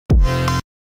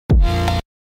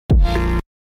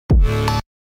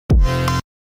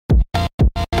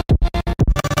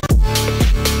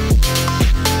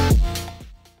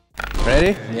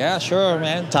ready? Yeah, sure,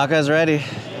 man. Taka is ready.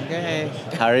 Okay.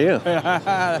 How are you?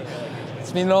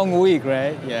 It's been a long week,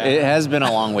 right? Yeah. It has been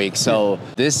a long week. So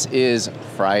this is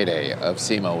Friday of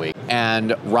SEMA week.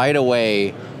 And right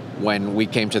away, when we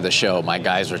came to the show, my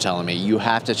guys were telling me, you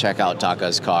have to check out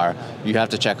Taka's car. You have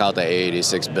to check out the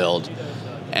AE86 build.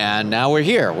 And now we're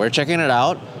here. We're checking it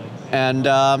out. And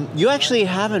you actually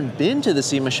haven't been to the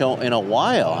SEMA show in a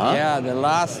while, huh? Yeah, the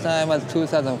last time was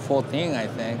 2014, I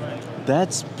think.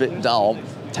 That's been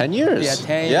 10 years. Yeah,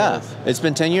 10 years. Yeah, it's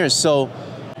been 10 years. So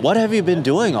what have you been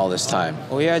doing all this time?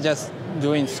 We are just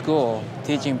doing school,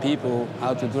 teaching people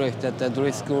how to drift at the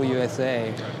Drift School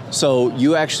USA. So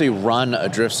you actually run a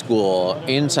drift school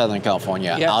in Southern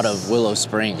California, Yes. out of Willow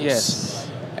Springs. Yes.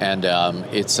 And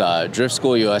it's Drift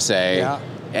School USA. Yeah.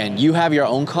 And you have your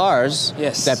own cars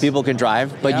Yes. that people can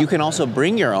drive, but Yeah. you can also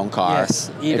bring your own car. Yes,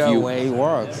 if either you- way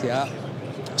works, yeah.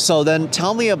 So then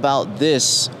tell me about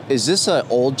this. Is this an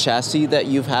old chassis that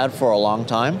you've had for a long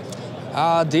time?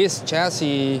 This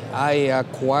chassis, I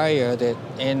acquired it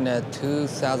in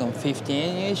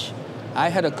 2015-ish. I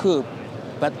had a coupe,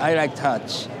 but I like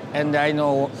hatch. And I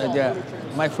know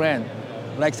my friend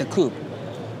likes the coupe.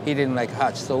 He didn't like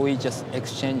hatch, so we just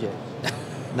exchanged it.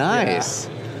 Nice.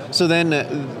 So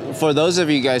then, for those of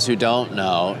you guys who don't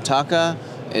know, Taka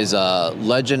is a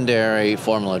legendary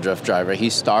Formula Drift driver. He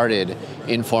started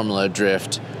in Formula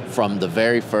Drift from the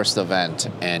very first event,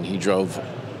 and he drove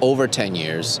over 10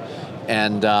 years.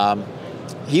 And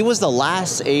he was the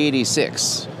last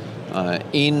AE86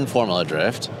 in Formula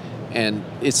Drift. And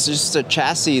it's just a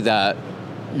chassis that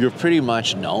you're pretty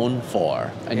much known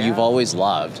for, and Yeah. you've always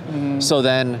loved. So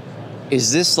then,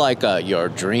 is this like your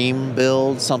dream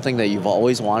build, something that you've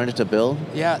always wanted to build?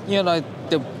 Yeah, you know,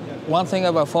 the one thing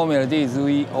about Formula D is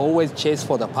we always chase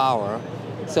for the power.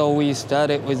 So we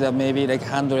started with maybe like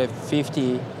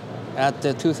 150 at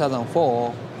the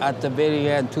 2004. At the very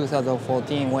end,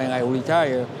 2014, when I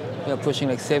retired, we were pushing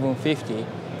like 750.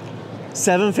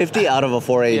 750 out of a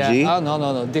 4AG? Yeah. Oh,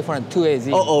 no, different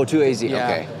 2AZ. Oh, 2AZ, Yeah.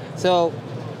 okay. So,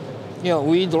 you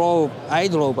know, I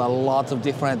drove a lot of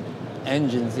different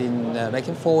engines in like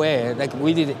in 4A. Like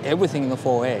we did everything in the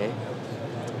 4A.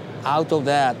 Out of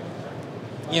that,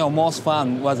 you know, most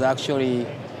fun was actually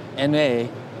NA,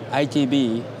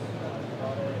 ITB,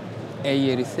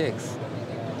 AE86.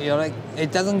 You know, like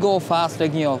it doesn't go fast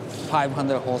like, you know,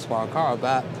 500 horsepower car,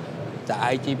 but the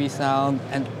ITB sound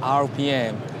and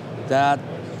RPM, that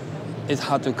is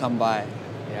hard to come by.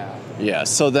 Yeah. Yeah,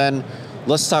 so then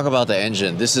let's talk about the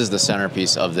engine. This is the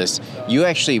centerpiece of this. You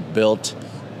actually built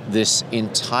this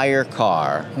entire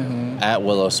car at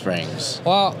Willow Springs.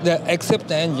 Well, except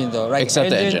the engine though, right? Except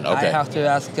the engine, okay. I have to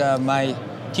ask my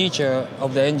teacher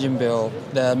of the engine build,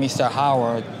 the Mr.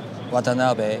 Howard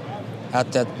Watanabe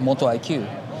at that Moto IQ.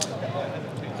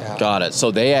 Yeah. Got it.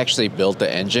 So they actually built the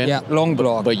engine? Yeah, long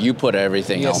block. But you put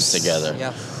everything else together.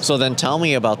 Yeah. So then tell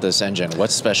me about this engine.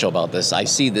 What's special about this? I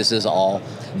see this is all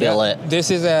billet. Yeah,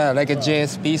 this is like a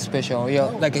JSP special. You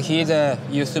know, like he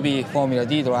used to be Formula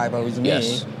D driver with me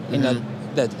Yes. in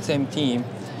the same team.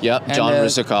 Yep, And, John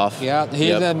Rusikoff. Yeah, he's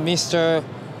Yep. a Mr.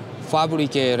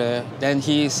 Fabricator. Then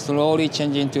he slowly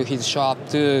changed into his shop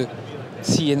to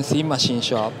CNC machine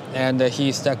shop, and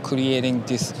he started creating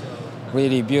this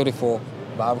really beautiful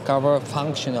valve cover,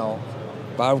 functional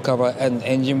valve cover, and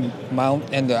engine mount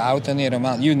and the alternator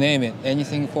mount. You name it,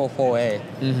 anything for 4A.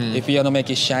 If you want to make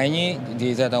it shiny,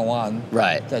 these are the one.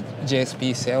 Right. That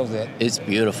JSP sells it. It's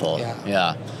beautiful.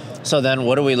 Yeah. So then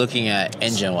what are we looking at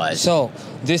engine-wise? So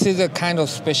this is a kind of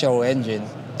special engine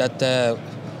that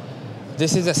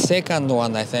this is the second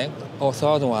one, I think, or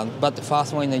third one, but the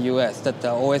first one in the US that the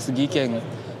OS Geeken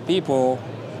people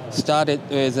started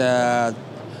with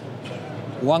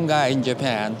one guy in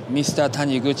Japan, Mr.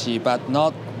 Taniguchi, but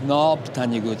not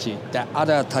Taniguchi, the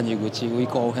other Taniguchi, we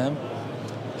call him.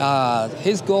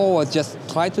 His goal was just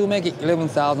try to make it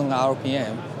 11,000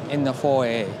 RPM in the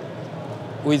 4A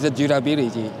with the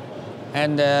durability.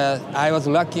 And I was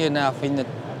lucky enough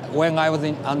when I was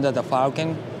under the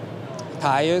Falcon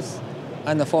tires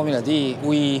and the Formula D,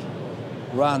 we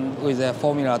run with a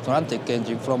Formula Atlantic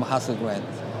engine from Hasselblad.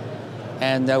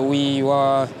 And we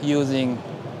were using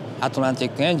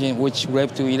Atlantic engine, which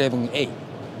revved to 11.8.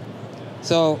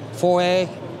 So 4A,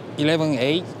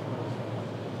 11.8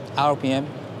 RPM,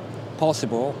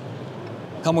 possible,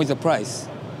 come with a price,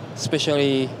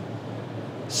 especially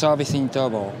servicing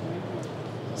turbo.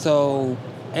 So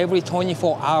every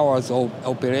 24 hours of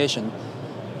operation,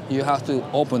 you have to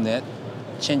open it,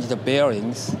 change the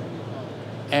bearings,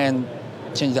 and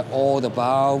change all the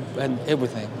valve and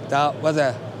everything. That was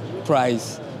a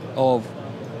price of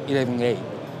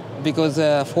 11.8. because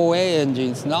 4A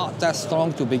engine is not that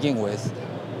strong to begin with,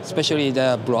 especially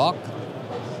the block.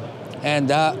 And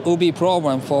that will be a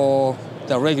problem for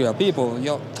the regular people.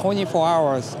 Your 24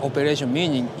 hours operation,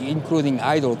 meaning including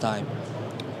idle time.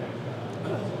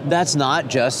 That's not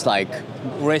just like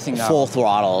Racing full hours.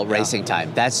 throttle racing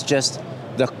time. That's just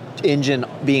the engine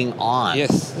being on.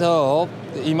 Yes, so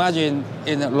imagine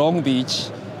in Long Beach,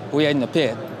 we are in the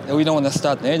pit, and we don't want to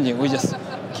start the engine, we just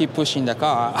keep pushing the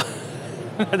car.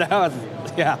 That was,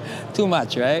 too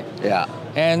much, right? Yeah.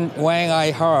 And when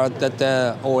I heard that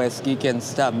the OSG can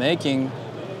start making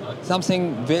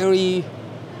something very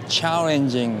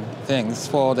challenging things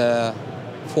for the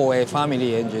 4A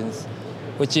family engines,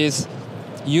 which is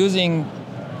using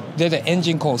there's an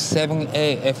engine called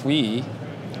 7A FE,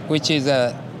 which is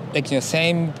like the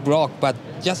same block, but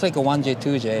just like a 1J,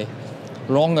 2J,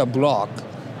 longer block.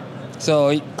 So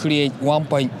it creates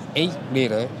 1.8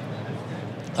 liter.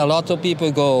 A lot of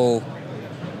people go,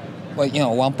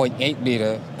 1.8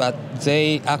 liter, but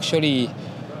they actually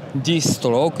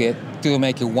de-stroke it to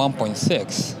make it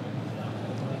 1.6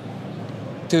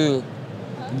 to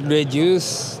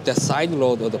reduce the side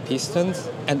load of the pistons,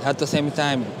 and at the same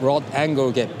time, rod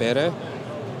angle get better.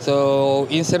 So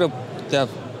instead of the,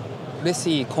 let's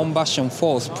see, combustion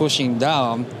force pushing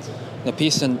down the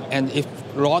piston, and if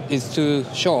rod is too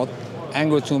short,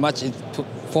 angle too much, it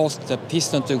forces the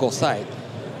piston to go side.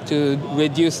 To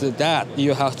reduce that,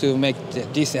 you have to make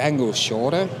this angle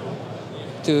shorter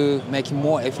to make it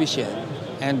more efficient.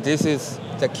 And this is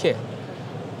the kit.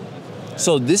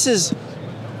 So this is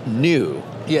new.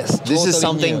 Yes, This is totally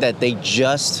something new. that they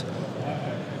just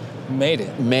made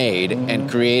and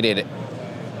created.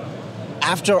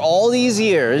 After all these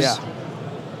years, Yeah.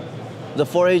 the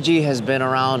 4AG has been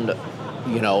around,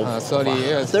 30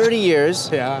 years. 30 years,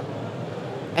 Yeah.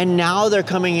 and now they're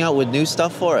coming out with new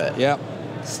stuff for it. Yeah.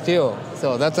 Still.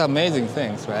 So that's amazing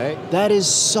things, right? That is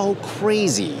so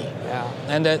crazy. Yeah.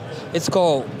 And it's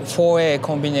called 4A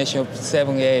combination of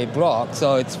 7A block,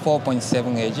 so it's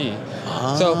 4.7 AG.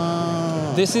 So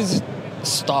this is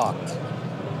stock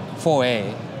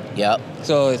 4A. Yep.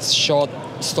 So it's short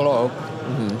stroke.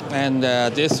 And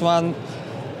this one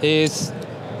is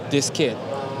this kit.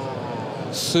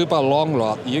 Super long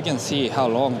rod. You can see how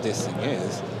long this thing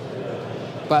is.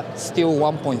 But still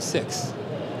 1.6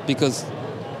 because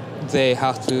they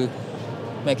have to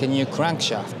make a new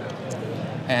crankshaft.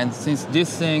 And since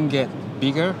this thing get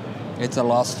bigger, it's a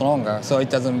lot stronger, so it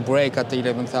doesn't break at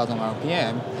 11,000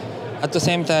 RPM. At the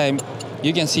same time,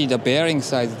 you can see the bearing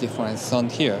size difference on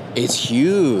here. It's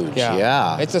huge.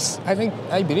 Yeah.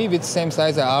 I believe it's same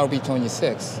size as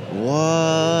RB26.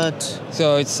 What?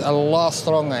 So it's a lot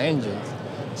stronger engine.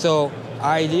 So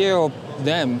idea of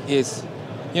them is,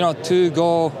 to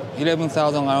go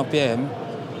 11,000 RPM,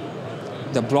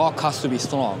 the block has to be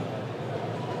strong.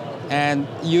 And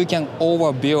you can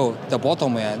overbuild the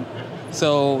bottom end.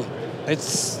 So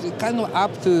it's kind of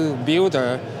up to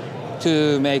builder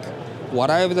to make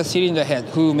whatever the cylinder head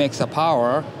who makes the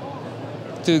power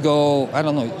to go,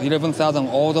 11,000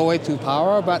 all the way to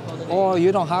power, or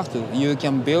you don't have to. You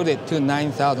can build it to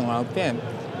 9,000 RPM,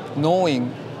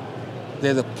 knowing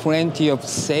there's plenty of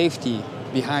safety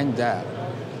behind that.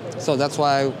 So that's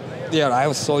why, I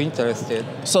was so interested.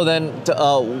 So then,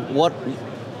 what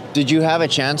did you have a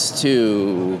chance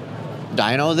to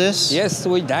dyno this? Yes,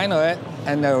 we dyno it,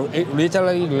 and it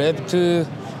literally lived to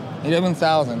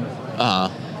 11,000.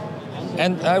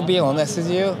 And I'll be honest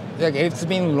with you, it's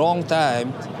been a long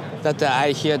time that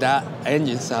I hear that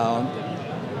engine sound.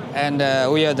 And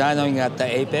we are dynoing at the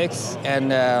Apex,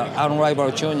 and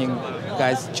Unrivaled tuning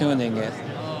guys tuning it.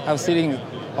 I was sitting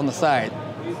on the side.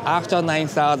 After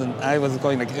 9,000, I was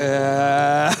going like,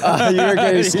 You were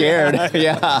getting scared.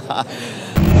 Yeah.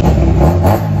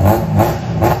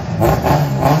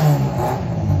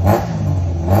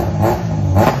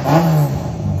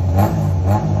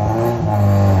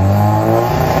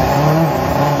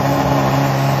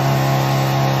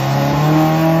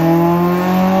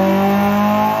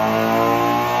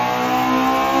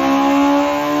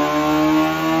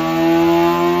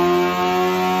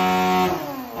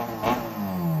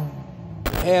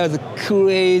 It was a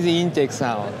crazy intake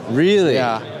sound. Really?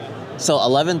 Yeah. So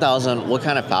 11,000, what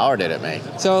kind of power did it make?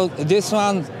 So this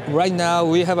one, right now,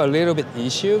 we have a little bit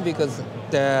issue because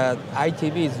the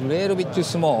ITB is a little bit too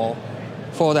small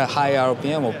for the high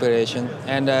RPM operation.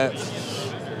 And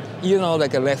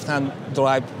like a left-hand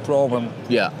drive problem.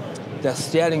 Yeah. The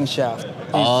steering shaft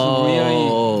is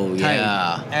really tight.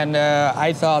 Yeah. And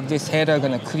I thought this header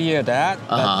gonna clear that,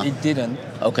 but it didn't.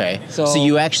 Okay. So So-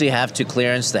 you actually have to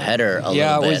clearance the header a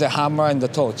Yeah, little bit. with the hammer and the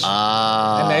torch.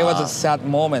 Ah. And it was a sad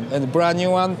moment. And the brand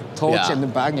new one, torch Yeah.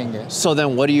 and banging it. So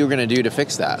then what are you going to do to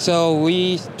fix that? So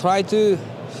we try to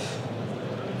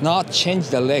not change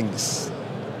the length,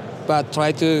 but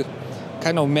try to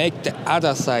kind of make the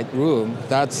other side room.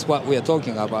 That's what we are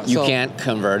talking about. You So- can't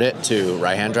convert it to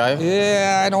right-hand drive?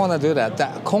 Yeah, I don't want to do that. The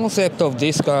concept of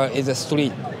this car is a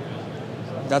street.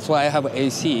 That's why I have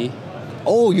AC.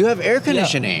 Oh, you have air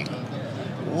conditioning.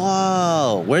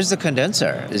 Wow. Where's the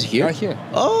condenser? Is it here? Right here.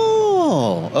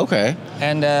 Oh, okay.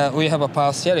 And we have a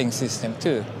power steering system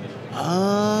too.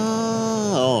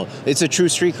 Oh, it's a true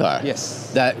street car.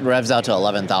 Yes. That revs out to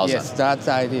 11,000. Yes, that's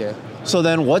the idea. So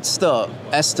then what's the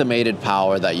estimated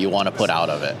power that you want to put out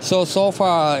of it? So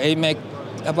far, it make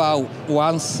about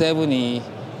 170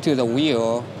 to the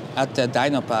wheel at the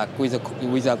dyno pack with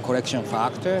a correction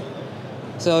factor.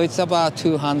 So it's about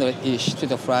 200-ish to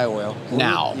the flywheel.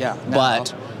 Now. Yeah. Now.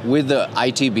 But with the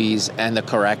ITBs and the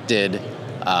corrected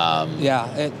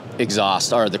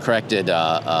exhaust or the corrected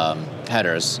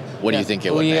headers, what do you think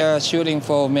it would We make? are shooting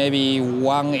for maybe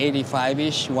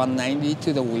 185-ish, 190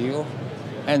 to the wheel.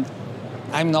 And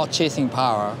I'm not chasing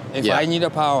power. If Yeah. I need a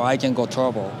power, I can go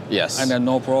turbo. Yes. And then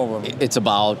no problem. It's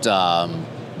about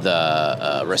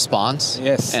the response.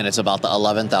 Yes. And it's about the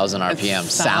 11,000 RPM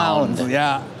sound.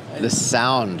 Yeah. The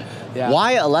sound. Yeah.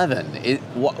 Why 11? I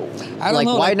don't like,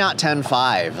 know, why like- not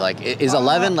 10.5? Like, is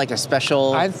 11 like a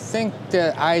special? I think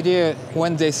the idea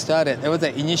when they started, it was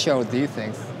the initial these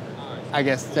things. I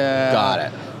guess Got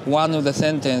it. One of the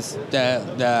sentence,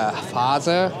 the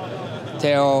father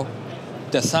tell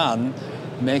the son,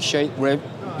 make sure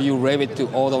you rev it to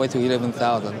all the way to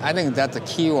 11,000. I think that's a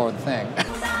keyword thing.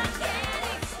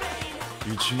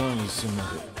 1万1000ま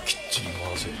できっちり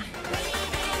回せ。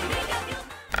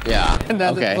 Yeah. And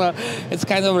that Okay. it's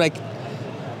kind of like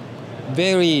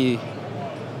very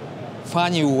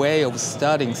funny way of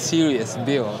starting serious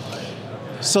build.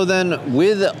 So then,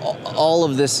 with all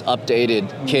of this updated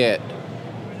kit,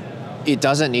 it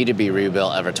doesn't need to be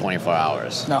rebuilt every 24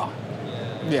 hours. No.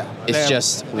 Yeah. It's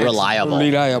just reliable.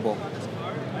 Reliable.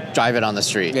 Drive it on the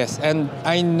street. Yes, and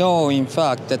I know in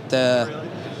fact that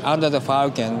under the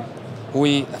Falcon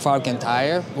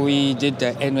tire, we did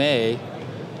the NA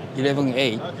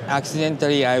 11.8.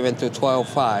 Accidentally, I went to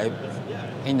 12.5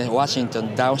 in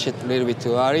Washington, downshift a little bit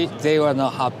too early. They were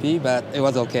not happy, but it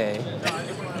was okay.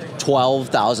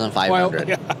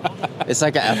 12,500. It's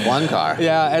like an F1 car.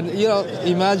 Yeah, and you know,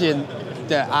 imagine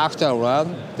the after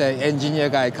run, the engineer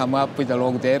guy come up with the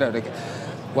log data, like,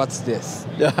 what's this?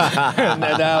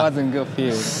 That wasn't good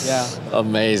feeling. Yeah.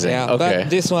 Amazing. Yeah, Okay. but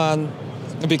this one,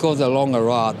 because the longer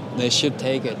rod, they should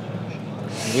take it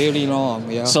really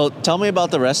long. Yeah. So tell me about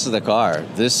the rest of the car.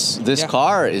 This Yeah.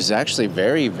 car is actually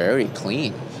very, very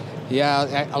clean.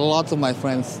 Yeah, a lot of my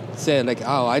friends said like,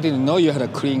 "Oh, I didn't know you had a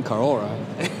clean Corolla."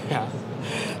 Yeah.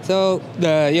 So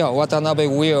the Watanabe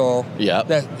wheel. Yep.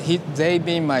 They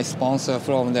been my sponsor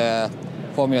from the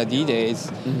Formula D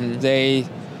days. Mm-hmm. They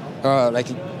are like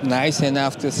nice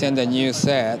enough to send a new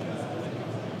set.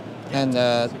 And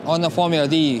on the Formula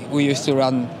D, we used to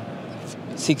run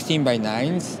 16 by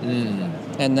 9s.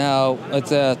 And now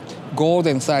it's a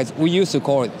golden size. We used to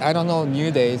call it, I don't know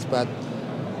new days, but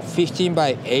 15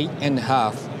 by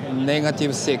 8.5,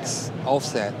 -6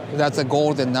 offset. That's a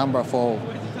golden number for,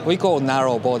 we call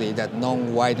narrow body, that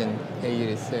non-widened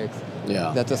AE86.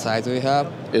 Yeah. That's the size we have.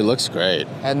 It looks great.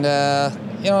 And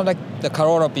like the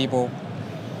Corolla people,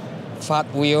 fat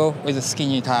wheel with a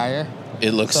skinny tire.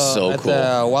 It looks so it's cool.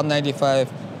 195,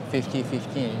 50,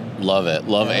 15. Love it.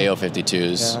 Love Yeah.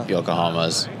 AO52s, Yeah.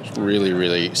 Yokohama's. Really,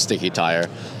 really sticky tire.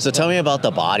 So tell me about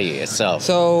the body itself.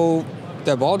 So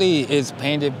the body is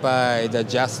painted by the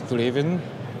Just Driven,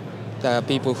 the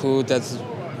people who does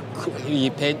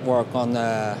paint work on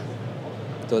the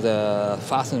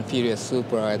Fast and Furious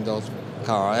Super and those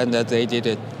cars, and that they did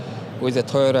it with the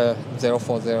Toyota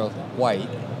 040 white.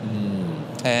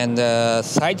 And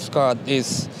side skirt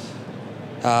is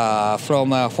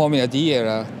from Formula D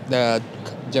era, the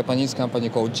Japanese company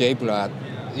called J-Blood.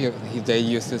 They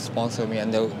used to sponsor me,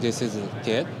 and this is a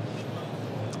kit.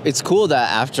 It's cool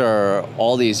that after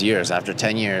all these years, after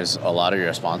 10 years, a lot of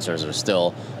your sponsors are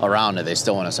still around and they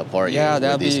still want to support you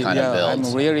with these kind of builds.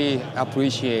 I'm really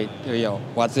appreciate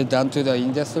what's it done to the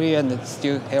industry, and it's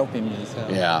still helping me. So.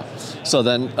 Yeah. So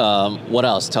then, what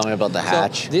else? Tell me about the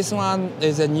hatch. So this one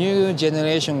is a new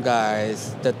generation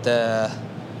guys that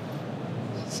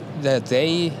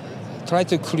they try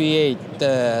to create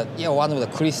one of the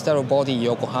crystal body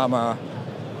Yokohama,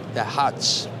 the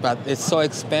hatch, but it's so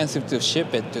expensive to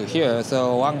ship it to here.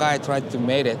 So one guy tried to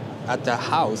make it at the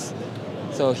house.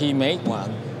 So So he made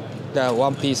one, the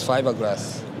one-piece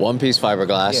fiberglass. One-piece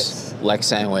fiberglass, Yes.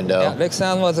 Lexan window. Yeah,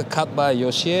 Lexan was cut by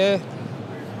Yoshie.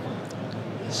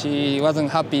 She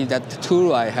wasn't happy that the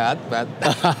tool I had, but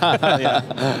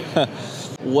yeah.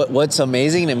 What's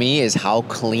amazing to me is how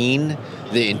clean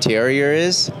the interior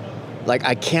is. Like,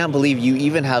 I can't believe you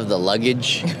even have the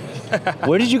luggage.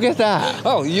 Where did you get that?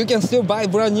 Oh, you can still buy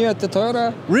brand new at the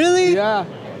Toyota. Really? Yeah.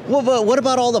 Well, but what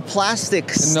about all the plastic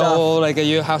stuff? No, like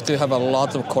you have to have a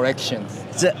lot of corrections.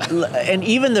 And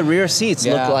even the rear seats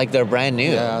Yeah. look like they're brand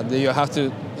new. Yeah, you have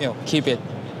to, keep it.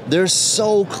 They're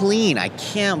so clean. I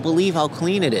can't believe how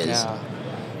clean it is. Yeah.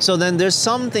 So then there's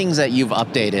some things that you've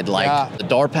updated, like Yeah. the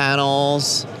door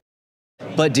panels.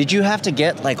 But did you have to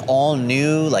get like all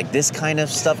new, like this kind of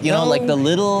stuff? You know, No. like the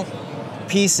little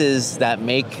pieces that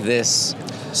make this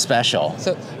special.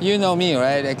 So you know me,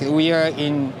 right? Like we are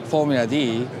in Formula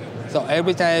D. So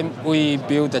every time we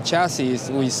build the chassis,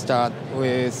 we start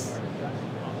with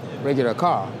regular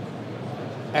car.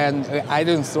 And I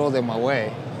didn't throw them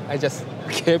away. I just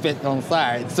keep it on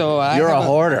side. So You're a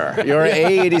hoarder. You're an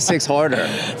AE86 hoarder.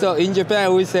 So in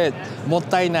Japan, we said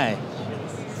 "mottai-nai."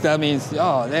 That means,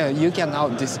 you can now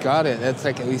discard it. It's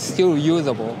like it's still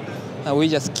usable, and we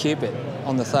just keep it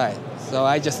on the side. So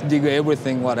I just dig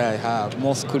everything what I have,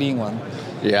 most clean one.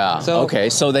 Yeah. So- okay.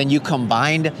 So then you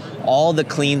combined all the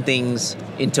clean things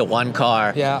into one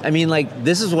car. Yeah. I mean, like,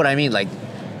 this is what I mean. Like,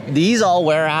 these all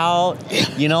wear out,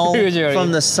 you know, Usually.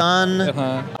 from the sun.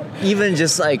 Uh-huh. Even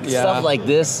just like Yeah. stuff like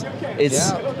this.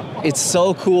 Yeah. It's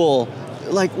so cool.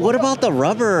 Like, what about the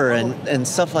rubber and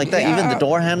stuff like that? Yeah. Even the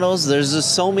door handles. There's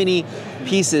just so many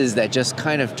pieces that just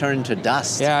kind of turn to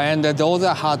dust. Yeah, and those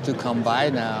are hard to come by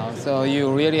now. So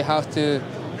you really have to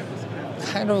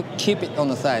kind of keep it on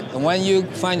the side. And when you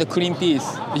find a clean piece,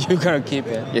 you gotta keep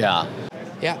it. Yeah.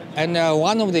 Yeah, and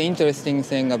one of the interesting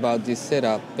thing about this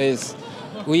setup is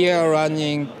we are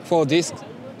running, for this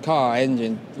car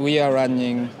engine, we are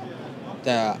running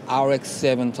the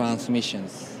RX-7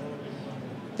 transmissions.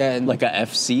 Then Like a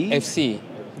FC? FC,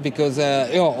 because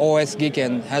OS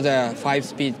Geeken has a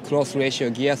 5-speed cross ratio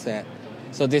gear set.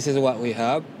 So this is what we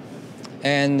have.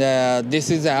 And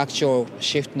this is the actual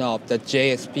shift knob that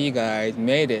JSP guy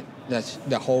made it, that's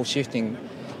the whole shifting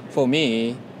for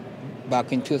me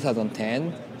back in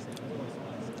 2010.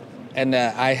 And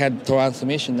I had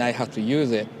transmission, I had to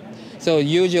use it. So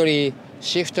usually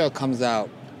shifter comes out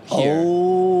here.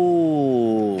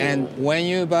 Oh. And when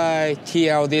you buy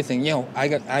TLD thing,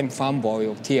 I'm fanboy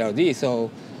of TLD,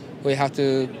 so we have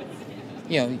to,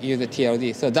 use the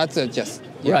TLD. So that's just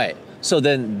Right. So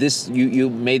then this, you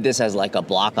made this as like a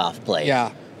block-off plate.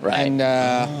 Yeah. Right.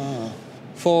 And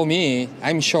for me,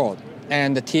 I'm short,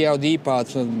 and the TLD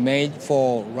parts were made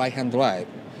for right-hand drive.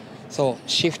 So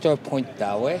shifter point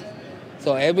that way.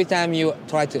 So every time you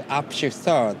try to upshift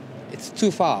third, it's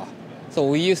too far. So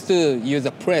we used to use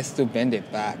a press to bend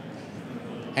it back.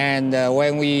 And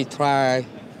when we try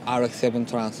RX-7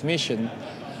 transmission,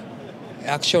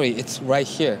 actually it's right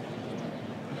here.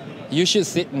 You should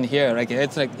sit in here.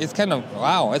 It's kind of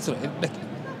wow.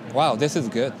 Wow, this is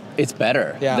good. It's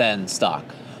better Yeah. than stock.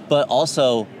 But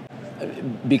also,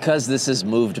 because this is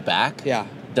moved back, Yeah.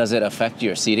 does it affect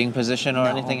your seating position or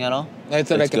No. anything at all? It's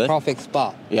like a perfect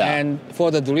spot. Yeah. And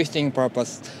for the drifting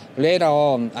purpose, later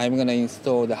on, I'm gonna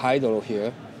install the hydro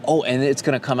here. Oh, and it's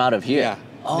going to come out of here. Yeah.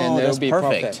 Oh, then that's it'll be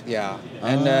perfect. Yeah.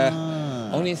 And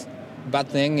only bad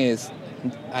thing is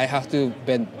I have to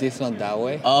bend this one that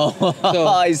way. Oh, So-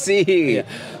 I see. Yeah.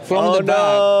 From Oh, the back,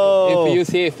 no. if you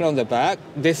see it from the back,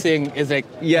 this thing is like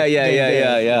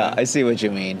Yeah. I see what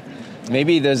you mean.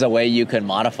 Maybe there's a way you can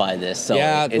modify this so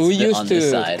yeah, it's we on used this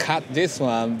to side. cut this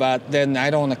one, but then I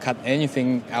don't want to cut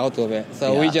anything out of it.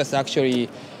 So we Yeah. just actually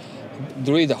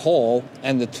drill the hole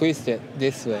and twist it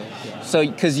this way. Yeah. So,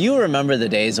 because you remember the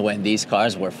days when these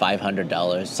cars were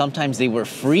 $500. Sometimes they were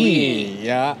free.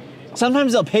 Yeah.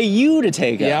 Sometimes they'll pay you to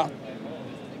take it. Yeah.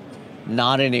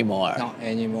 Not anymore. Not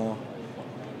anymore.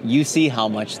 You see how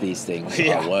much these things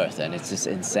Yeah. are worth, and it's just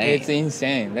insane. It's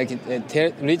insane. Like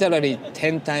literally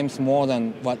 10 times more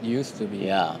than what used to be.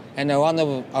 Yeah. And one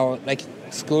of our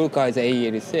school car is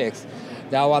AE86.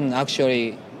 That one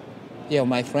actually,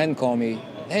 my friend called me,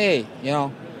 hey,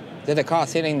 there's a car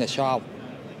sitting in the shop.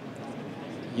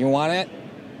 You want it?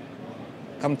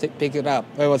 Come pick it up.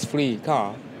 It was free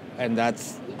car. And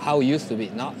that's how it used to be,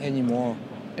 not anymore.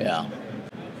 Yeah.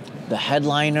 The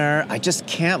headliner, I just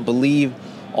can't believe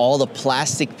all the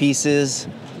plastic pieces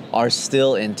are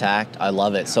still intact. I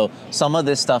love it. So some of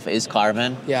this stuff is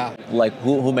carbon. Yeah. Like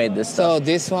who made this So stuff?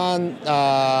 this one,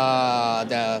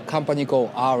 the company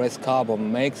called RS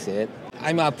Carbon makes it.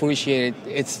 I'm appreciated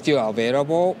it's still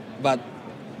available, but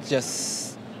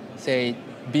just say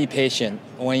be patient.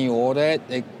 When you order it,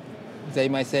 they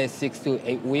might say 6 to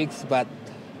 8 weeks, but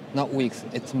not weeks,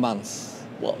 it's months.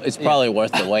 Well, it's probably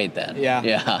worth the wait then. Yeah.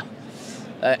 Yeah.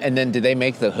 And then do they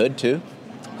make the hood too?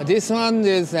 This one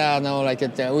is no, like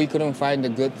we couldn't find a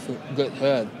good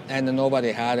hood, and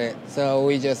nobody had it. So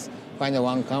we just find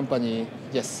one company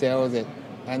just sells it,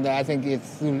 and I think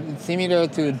it's similar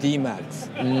to D-Max.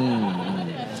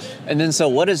 And then so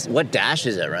what dash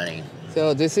is it running?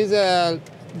 So this is the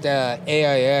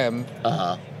AIM.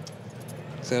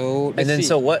 So And then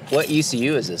so what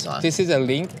ECU is this on? This is a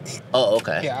Link. Oh,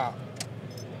 okay. Yeah.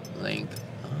 Link.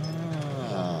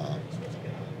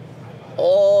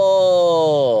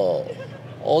 Oh,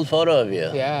 old photo of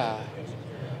you. Yeah.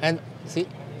 And see,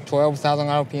 12,000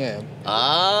 RPM.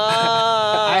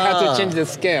 Ah. I have to change the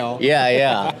scale.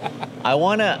 Yeah.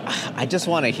 I just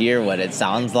wanna hear what it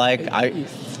sounds like.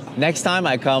 Next time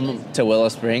I come to Willow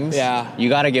Springs, you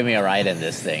gotta give me a ride in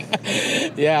this thing.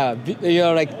 Yeah,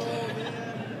 like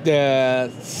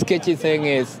the sketchy thing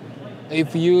is,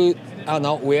 if you are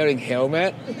not wearing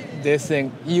helmet, this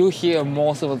thing, you hear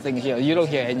most of the thing here. You don't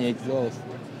hear any exhaust.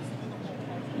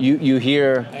 You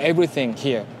hear everything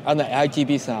here on the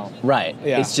RGB sound. Right.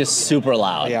 Yeah. It's just super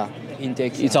loud. Yeah.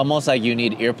 Intake sound. It's almost like you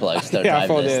need earplugs to drive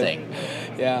this thing.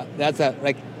 Yeah, that's a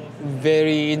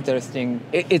very interesting.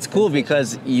 It's cool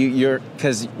because you're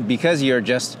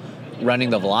just running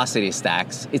the velocity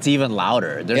stacks. It's even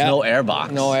louder. There's no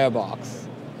airbox. No airbox.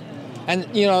 And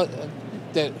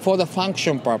for the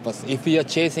function purpose, if you're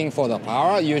chasing for the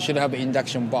power, you should have an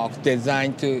induction box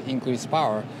designed to increase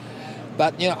power.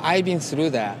 But I've been through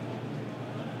that.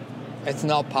 It's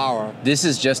not power. This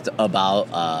is just about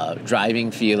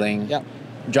driving feeling,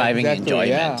 driving enjoyment.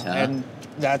 Yeah. Huh? And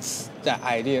that's the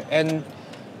idea. And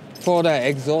for the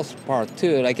exhaust part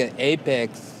too, like an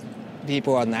Apex,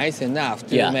 people are nice enough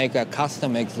to make a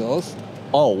custom exhaust.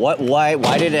 Oh,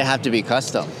 why did it have to be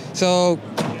custom? So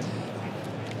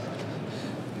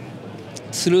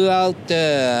throughout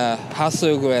the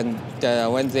Hasselgren,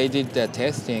 when they did the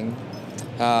testing,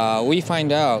 we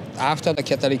find out after the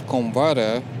catalytic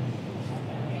converter,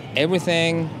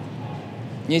 everything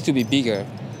needs to be bigger.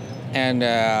 And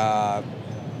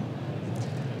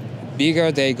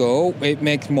bigger they go, it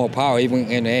makes more power, even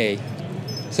NA.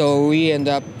 So we end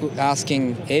up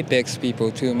asking Apex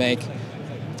people to make,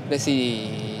 let's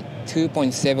see,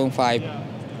 2.75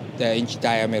 inch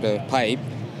diameter pipe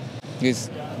with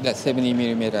that 70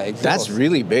 millimeter exhaust. That's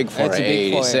really big for an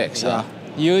AE86, huh?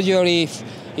 Yeah. Usually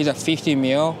either 50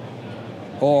 mil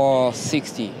or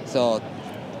 60. So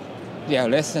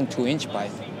less than 2-inch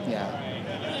pipe. Yeah.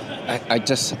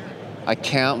 I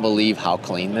can't believe how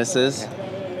clean this is.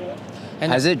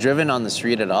 And has it driven on the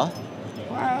street at all?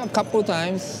 A couple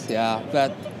times, yeah.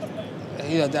 But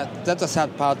that's the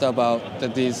sad part about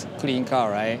this clean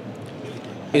car, right?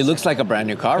 It looks like a brand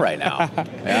new car right now.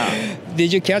 Yeah.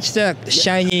 Did you catch the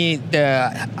shiny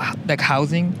the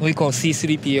housing we call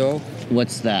C3PO?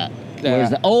 What's that? Where's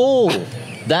that? Oh,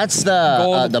 that's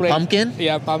the pumpkin.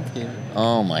 Yeah, pumpkin.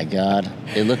 Oh my God,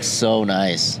 it looks so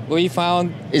nice. We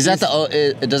found. Is that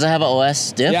does it have an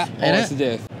OS diff? Yeah, in OS it?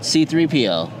 diff.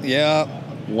 C3PO. Yeah.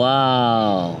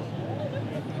 Wow.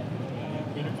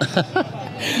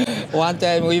 One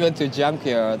time we went to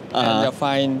junkyard and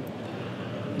find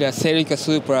the Celica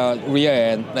Supra rear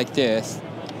end like this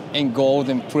in gold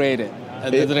and plated.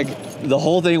 The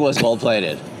whole thing was gold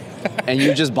plated. And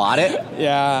you just bought it?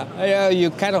 Yeah, you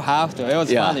kind of have to. It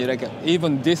was funny,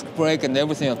 even disc brake and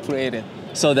everything was plated.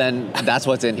 So then that's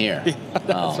what's in here.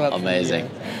 That's what's amazing.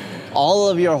 in here. All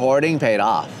of your hoarding paid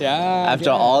off. Yeah. After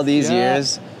all these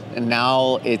years, and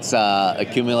now it's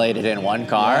accumulated in one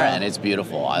car and it's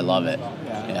beautiful. I love it.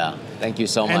 Yeah. Thank you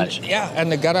so much. Yeah,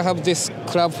 and I gotta have this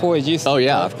Club 4AG. Oh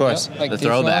yeah, of course. Like the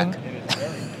throwback.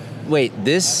 Wait,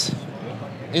 this?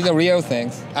 These are real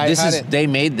things. They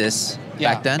made this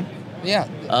back then? Yeah.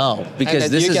 Oh, because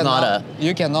this is not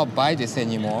You cannot buy this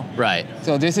anymore. Right.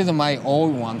 So this is my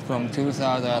old one from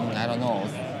 2000, I don't know,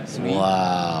 3.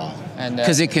 Wow. And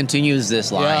because it continues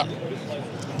this line. Yeah.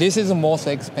 This is the most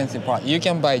expensive part. You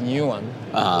can buy a new one.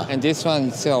 And this one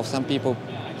itself, some people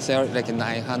sell it like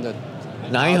 $900.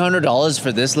 $900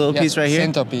 for this little piece right here?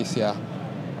 Centerpiece, yeah.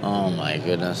 Oh my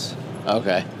goodness.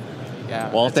 Okay.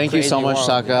 Yeah, well, thank you so much,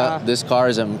 Taka. Yeah. This car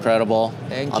is incredible.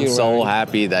 Thank you. I'm so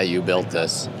happy that you built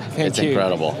this. It's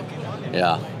incredible.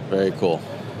 Yeah, very cool.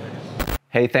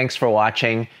 Hey, thanks for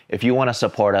watching. If you want to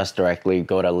support us directly,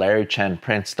 go to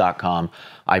larrychenprints.com.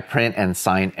 I print and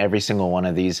sign every single one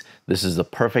of these. This is the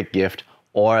perfect gift,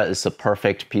 or it's the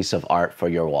perfect piece of art for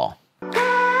your wall.